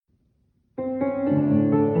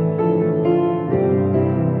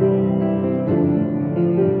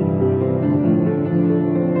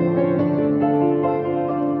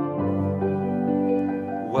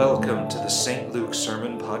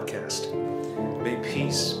May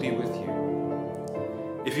peace be with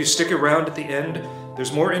you. If you stick around at the end,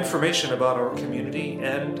 there's more information about our community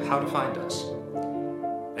and how to find us.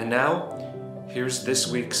 And now, here's this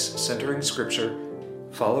week's Centering Scripture,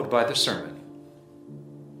 followed by the sermon.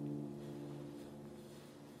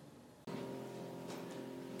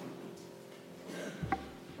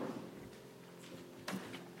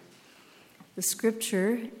 The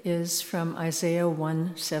scripture is from Isaiah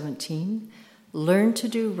 1:17. Learn to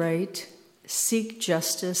do right, seek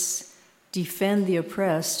justice, defend the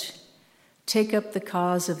oppressed, take up the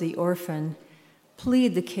cause of the orphan,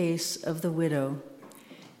 plead the case of the widow.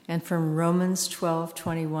 And from Romans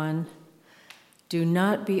 12:21, do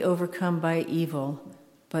not be overcome by evil,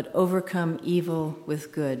 but overcome evil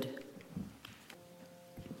with good.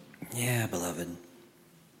 Yeah, beloved.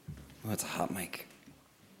 Oh, it's a hot mic.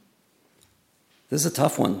 This is a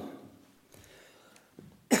tough one.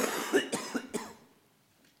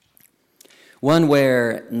 One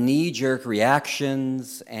where knee-jerk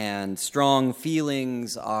reactions and strong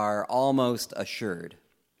feelings are almost assured.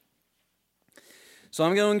 So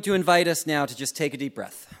I'm going to invite us now to just take a deep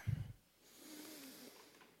breath.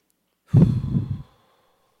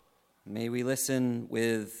 May we listen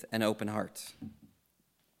with an open heart.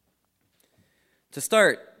 To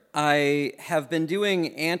start, I have been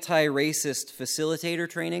doing anti-racist facilitator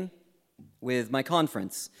training with my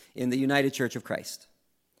conference in the United Church of Christ.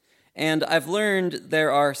 And I've learned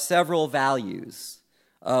there are several values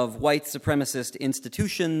of white supremacist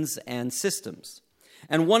institutions and systems.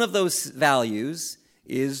 And one of those values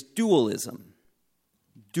is dualism.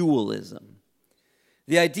 Dualism.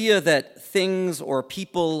 The idea that things or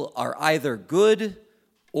people are either good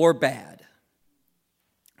or bad.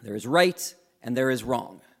 There is right and there is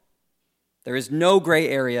wrong. There is no gray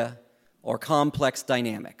area or complex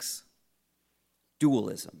dynamics.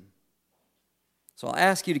 Dualism. So I'll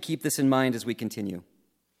ask you to keep this in mind as we continue.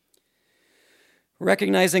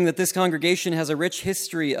 Recognizing that this congregation has a rich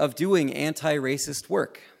history of doing anti-racist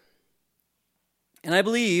work. And I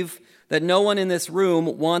believe that no one in this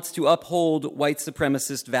room wants to uphold white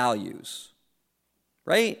supremacist values.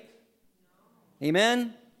 Right? No.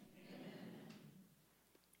 Amen?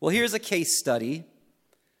 Well, here's a case study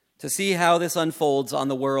to see how this unfolds on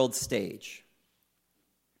the world stage.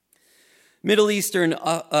 Middle Eastern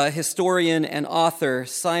historian and author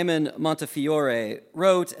Simon Montefiore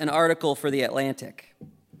wrote an article for The Atlantic.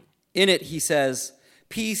 In it, he says,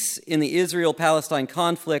 peace in the Israel-Palestine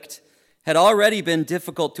conflict had already been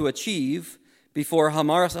difficult to achieve before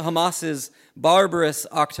Hamas's barbarous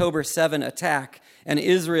October 7 attack and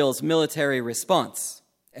Israel's military response,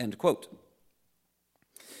 end quote.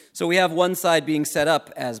 So we have one side being set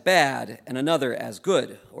up as bad and another as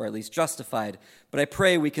good, or at least justified. But I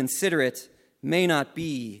pray we consider it may not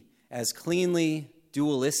be as cleanly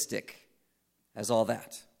dualistic as all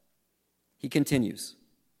that. He continues,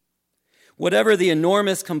 whatever the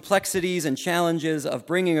enormous complexities and challenges of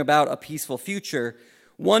bringing about a peaceful future,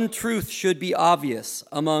 one truth should be obvious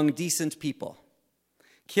among decent people.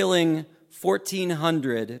 Killing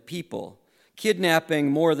 1,400 people,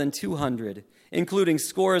 kidnapping more than 200, including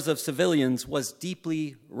scores of civilians, was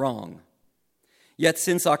deeply wrong. Yet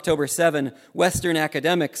since October 7, Western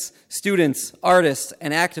academics, students, artists,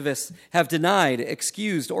 and activists have denied,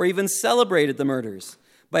 excused, or even celebrated the murders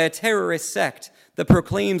by a terrorist sect that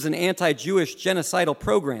proclaims an anti-Jewish genocidal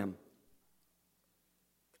program.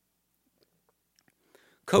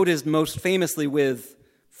 Quoted most famously with,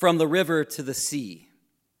 "From the river to the sea."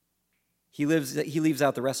 He leaves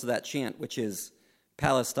out the rest of that chant, which is,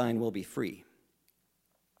 "Palestine will be free,"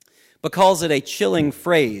 but calls it a chilling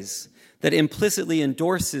phrase that implicitly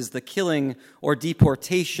endorses the killing or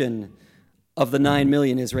deportation of the 9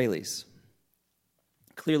 million Israelis,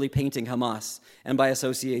 clearly painting Hamas, and by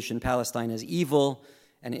association Palestine, as evil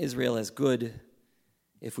and Israel as good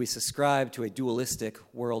if we subscribe to a dualistic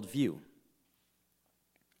worldview.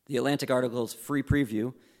 The Atlantic article's free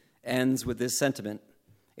preview ends with this sentiment.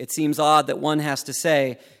 It seems odd that one has to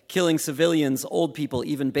say killing civilians, old people,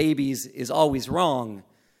 even babies is always wrong,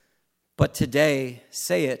 but today,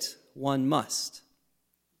 say it, one must.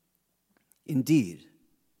 Indeed,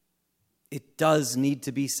 it does need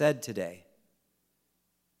to be said today.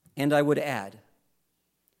 And I would add,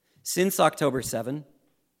 since October 7,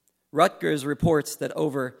 Rutgers reports that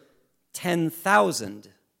over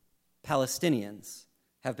 10,000 Palestinians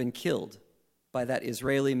have been killed by that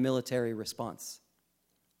Israeli military response.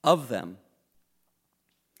 Of them,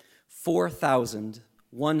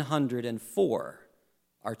 4,104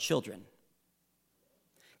 are children.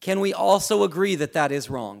 Can we also agree that that is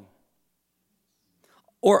wrong?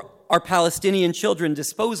 Or are Palestinian children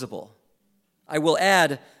disposable? I will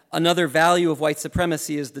add, another value of white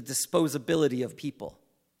supremacy is the disposability of people.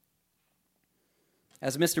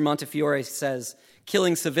 As Mr. Montefiore says,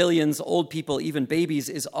 killing civilians, old people, even babies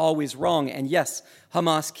is always wrong. And yes,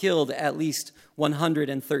 Hamas killed at least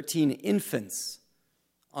 113 infants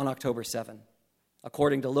on October 7,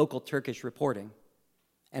 according to local Turkish reporting.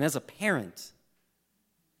 And as a parent,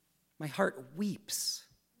 my heart weeps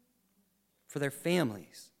for their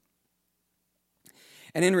families.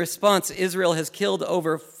 And in response, Israel has killed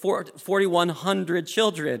over 4,100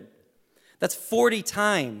 children. That's 40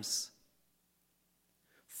 times.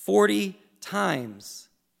 40 times.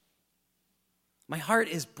 My heart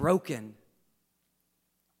is broken.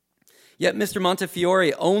 Yet Mr.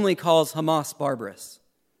 Montefiore only calls Hamas barbarous.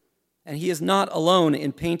 And he is not alone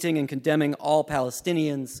in painting and condemning all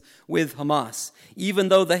Palestinians with Hamas, even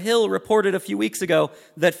though The Hill reported a few weeks ago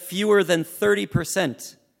that fewer than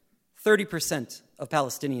 30% of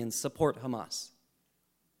Palestinians support Hamas.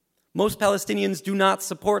 Most Palestinians do not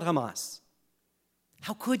support Hamas.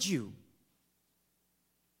 How could you?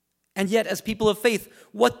 And yet, as people of faith,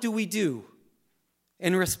 what do we do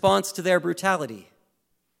in response to their brutality?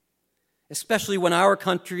 Especially when our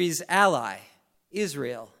country's ally,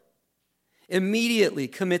 Israel, immediately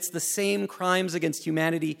commits the same crimes against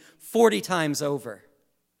humanity 40 times over.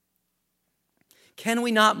 Can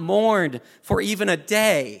we not mourn for even a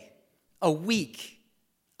day, a week,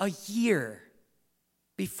 a year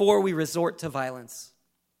before we resort to violence?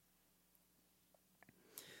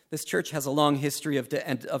 This church has a long history of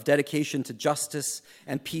dedication to justice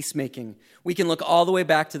and peacemaking. We can look all the way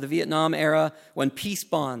back to the Vietnam era when peace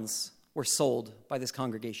bonds were sold by this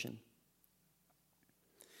congregation.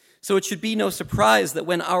 So it should be no surprise that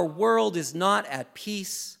when our world is not at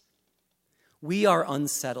peace, we are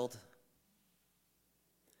unsettled.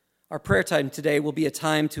 Our prayer time today will be a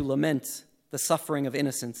time to lament the suffering of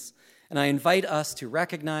innocents, and I invite us to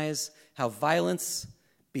recognize how violence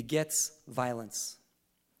begets violence.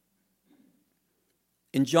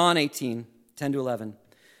 In John 18, 10-11,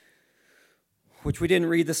 which we didn't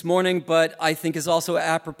read this morning, but I think is also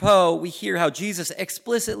apropos, we hear how Jesus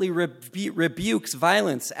explicitly rebukes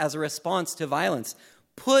violence as a response to violence.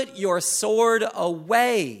 Put your sword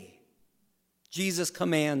away, Jesus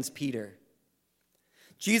commands Peter.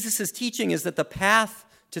 Jesus' teaching is that the path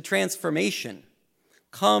to transformation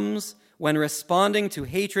comes when responding to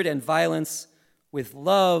hatred and violence with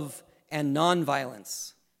love and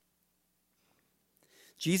nonviolence.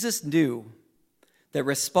 Jesus knew that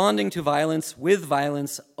responding to violence with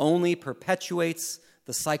violence only perpetuates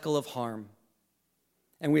the cycle of harm.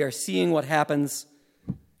 And we are seeing what happens.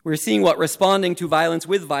 We're seeing what responding to violence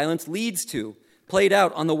with violence leads to, played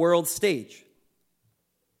out on the world stage.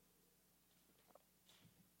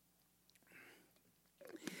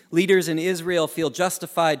 Leaders in Israel feel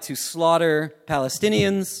justified to slaughter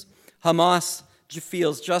Palestinians. Hamas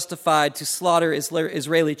feels justified to slaughter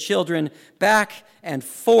Israeli children, back and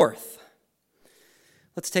forth.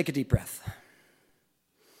 Let's take a deep breath.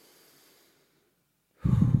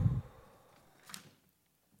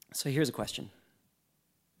 So here's a question.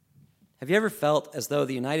 Have you ever felt as though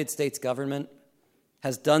the United States government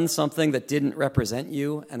has done something that didn't represent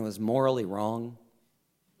you and was morally wrong?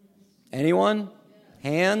 Anyone?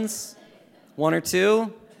 Hands? One or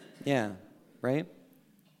two? Yeah, right?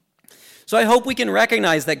 So I hope we can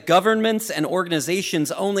recognize that governments and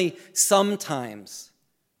organizations only sometimes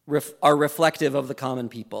are reflective of the common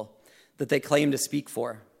people that they claim to speak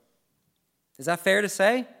for. Is that fair to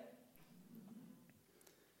say?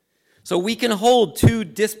 So we can hold two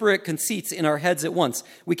disparate conceits in our heads at once.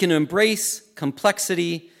 We can embrace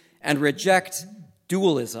complexity and reject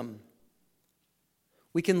dualism.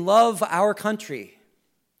 We can love our country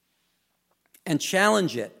and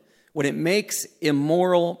challenge it when it makes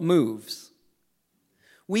immoral moves.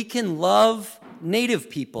 We can love native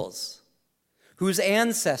peoples whose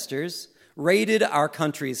ancestors raided our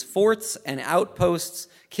country's forts and outposts,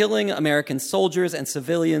 killing American soldiers and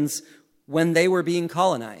civilians when they were being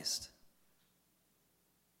colonized.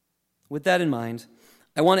 With that in mind,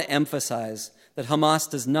 I want to emphasize that Hamas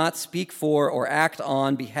does not speak for or act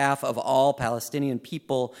on behalf of all Palestinian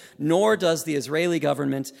people, nor does the Israeli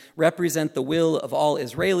government represent the will of all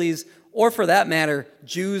Israelis, or for that matter,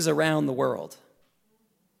 Jews around the world.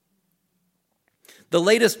 The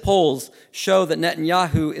latest polls show that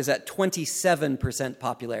Netanyahu is at 27%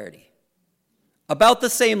 popularity, about the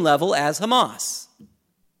same level as Hamas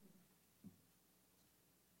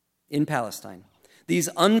in Palestine. These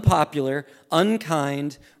unpopular,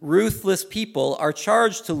 unkind, ruthless people are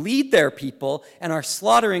charged to lead their people and are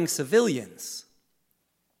slaughtering civilians.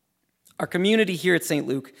 Our community here at St.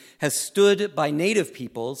 Luke has stood by native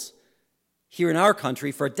peoples here in our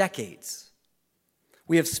country for decades.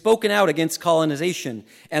 We have spoken out against colonization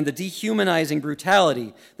and the dehumanizing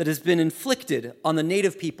brutality that has been inflicted on the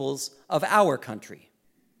native peoples of our country.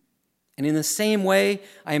 And in the same way,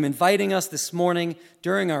 I am inviting us this morning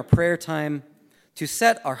during our prayer time to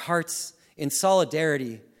set our hearts in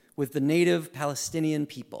solidarity with the native Palestinian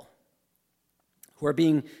people who are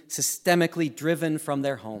being systemically driven from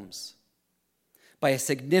their homes by a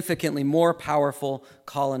significantly more powerful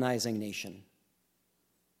colonizing nation.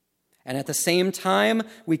 And at the same time,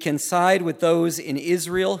 we can side with those in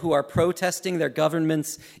Israel who are protesting their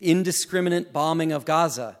government's indiscriminate bombing of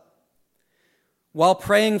Gaza, while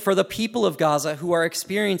praying for the people of Gaza who are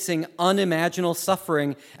experiencing unimaginable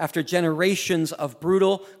suffering after generations of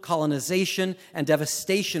brutal colonization and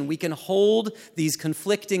devastation. We can hold these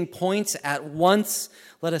conflicting points at once.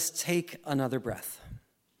 Let us take another breath.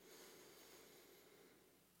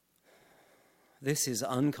 This is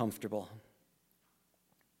uncomfortable.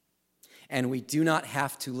 And we do not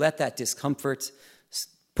have to let that discomfort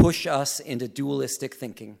push us into dualistic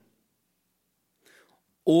thinking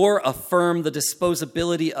or affirm the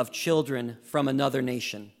disposability of children from another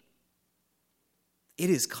nation. It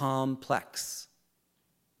is complex,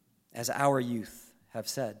 as our youth have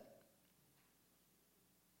said.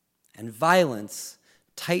 And violence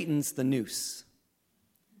tightens the noose,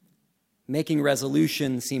 making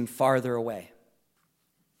resolution seem farther away.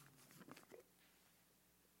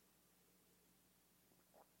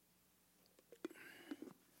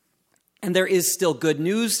 And there is still good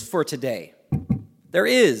news for today. There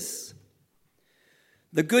is.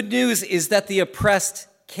 The good news is that the oppressed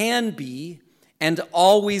can be and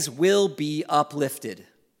always will be uplifted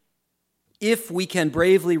if we can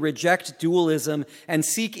bravely reject dualism and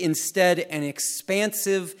seek instead an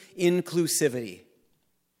expansive inclusivity,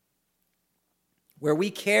 where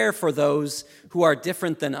we care for those who are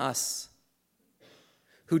different than us,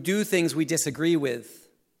 who do things we disagree with,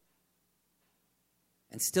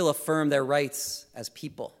 and still affirm their rights as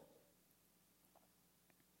people.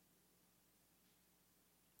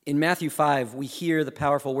 In Matthew 5, we hear the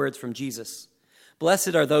powerful words from Jesus.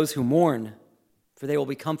 Blessed are those who mourn, for they will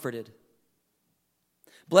be comforted.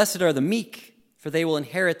 Blessed are the meek, for they will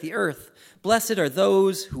inherit the earth. Blessed are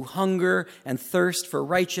those who hunger and thirst for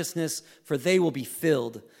righteousness, for they will be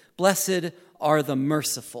filled. Blessed are the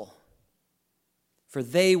merciful, for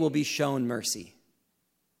they will be shown mercy.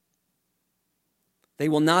 They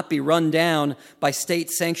will not be run down by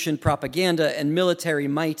state-sanctioned propaganda and military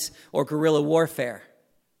might or guerrilla warfare.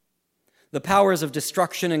 The powers of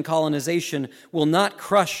destruction and colonization will not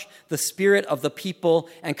crush the spirit of the people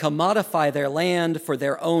and commodify their land for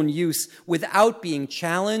their own use without being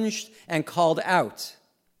challenged and called out.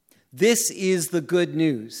 This is the good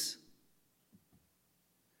news.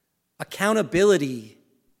 Accountability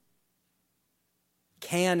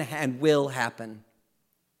can and will happen.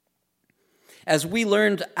 As we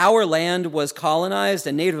learned our land was colonized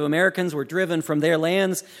and Native Americans were driven from their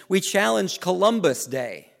lands, we challenged Columbus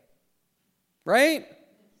Day. Right?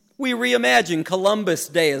 We reimagine Columbus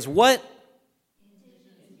Day as what?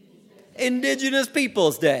 Indigenous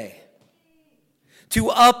Peoples Day.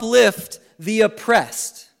 To uplift the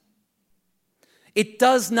oppressed. It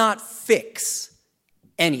does not fix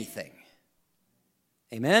anything.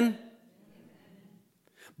 Amen?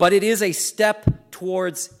 But it is a step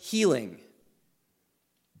towards healing.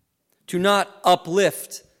 To not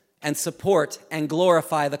uplift and support and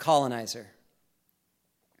glorify the colonizer.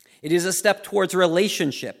 It is a step towards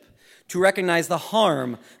relationship, to recognize the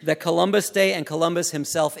harm that Columbus Day and Columbus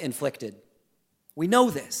himself inflicted. We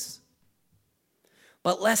know this.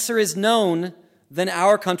 But lesser is known than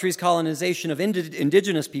our country's colonization of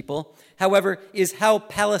indigenous people, however, is how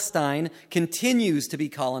Palestine continues to be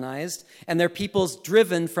colonized and their peoples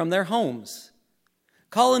driven from their homes.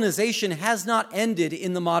 Colonization has not ended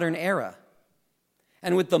in the modern era.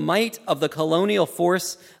 And with the might of the colonial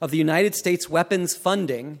force of the United States weapons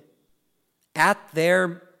funding at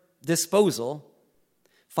their disposal,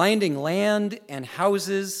 finding land and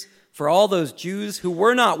houses for all those Jews who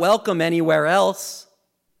were not welcome anywhere else,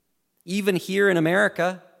 even here in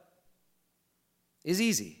America, is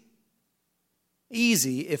easy.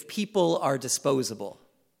 Easy if people are disposable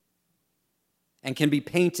and can be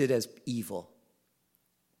painted as evil.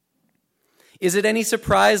 Is it any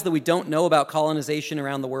surprise that we don't know about colonization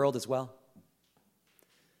around the world as well?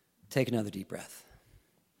 Take another deep breath.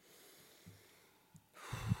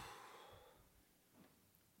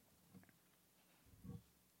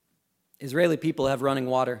 Israeli people have running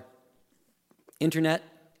water, internet,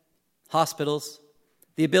 hospitals,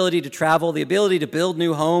 The ability to travel, the ability to build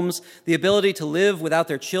new homes, the ability to live without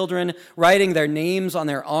their children, writing their names on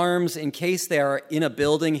their arms in case they are in a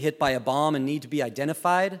building hit by a bomb and need to be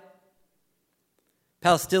identified.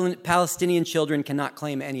 Palestinian children cannot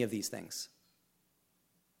claim any of these things.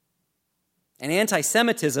 And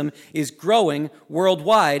anti-Semitism is growing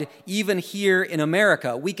worldwide, even here in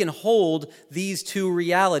America. We can hold these two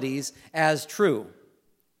realities as true.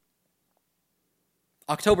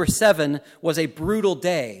 October 7 was a brutal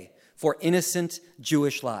day for innocent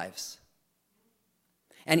Jewish lives.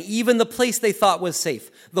 And even the place they thought was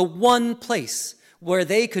safe, the one place where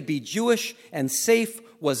they could be Jewish and safe,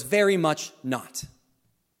 was very much not.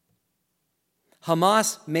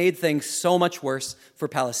 Hamas made things so much worse for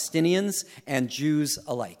Palestinians and Jews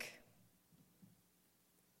alike.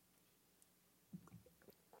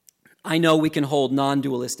 I know we can hold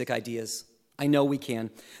non-dualistic ideas. I know we can.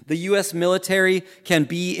 The U.S. military can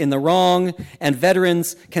be in the wrong, and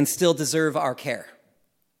veterans can still deserve our care.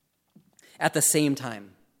 At the same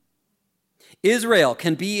time, Israel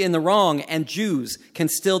can be in the wrong, and Jews can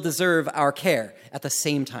still deserve our care. At the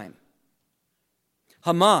same time,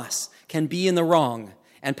 Hamas can be in the wrong,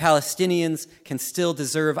 and Palestinians can still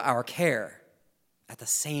deserve our care. At the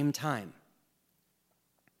same time.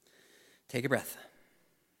 Take a breath.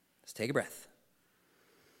 Just take a breath.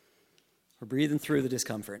 We're breathing through the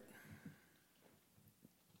discomfort.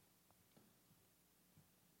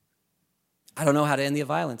 I don't know how to end the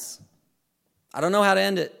violence. I don't know how to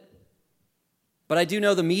end it. But I do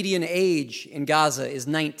know the median age in Gaza is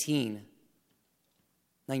 19.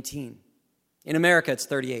 19. In America, it's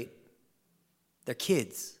 38. They're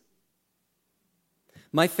kids.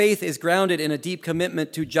 My faith is grounded in a deep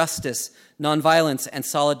commitment to justice, nonviolence, and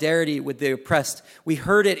solidarity with the oppressed. We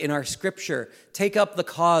heard it in our scripture. Take up the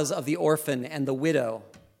cause of the orphan and the widow.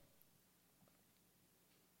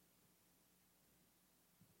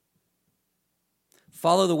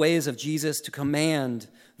 Follow the ways of Jesus to command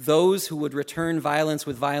those who would return violence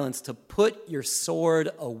with violence to put your sword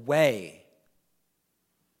away.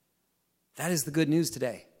 That is the good news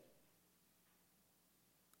today.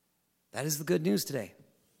 That is the good news today.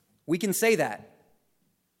 We can say that.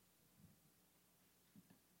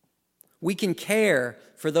 We can care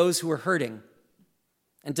for those who are hurting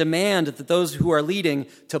and demand that those who are leading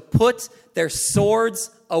to put their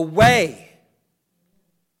swords away.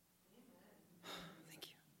 Thank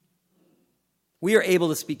you. We are able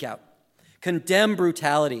to speak out, condemn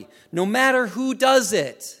brutality, no matter who does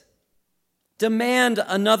it. Demand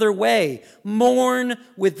another way. Mourn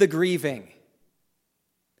with the grieving.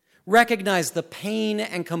 Recognize the pain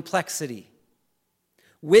and complexity.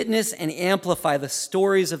 Witness and amplify the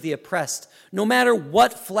stories of the oppressed, no matter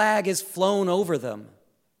what flag is flown over them.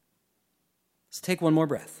 Let's take one more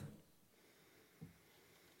breath.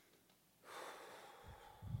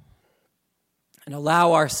 And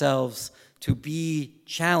allow ourselves to be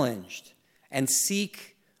challenged and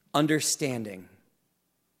seek understanding,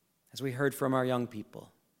 as we heard from our young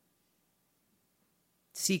people.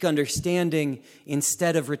 Seek understanding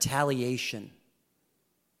instead of retaliation.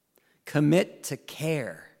 Commit to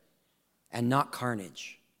care and not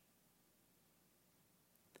carnage.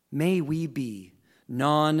 May we be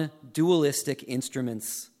non-dualistic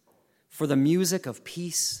instruments for the music of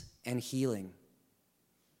peace and healing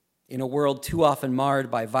in a world too often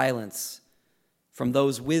marred by violence from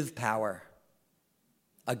those with power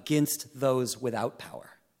against those without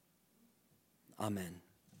power. Amen.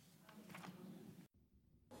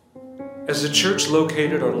 As a church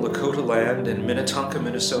located on Lakota land in Minnetonka,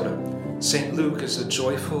 Minnesota, St. Luke is a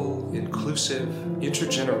joyful, inclusive,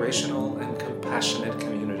 intergenerational, and compassionate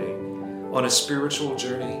community on a spiritual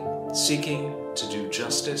journey, seeking to do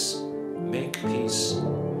justice, make peace,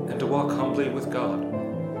 and to walk humbly with God.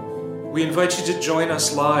 We invite you to join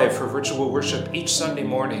us live for virtual worship each Sunday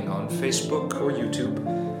morning on Facebook or YouTube,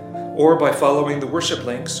 or by following the worship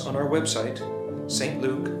links on our website,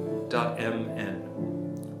 stluke.mn.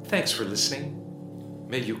 Thanks for listening.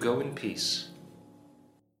 May you go in peace.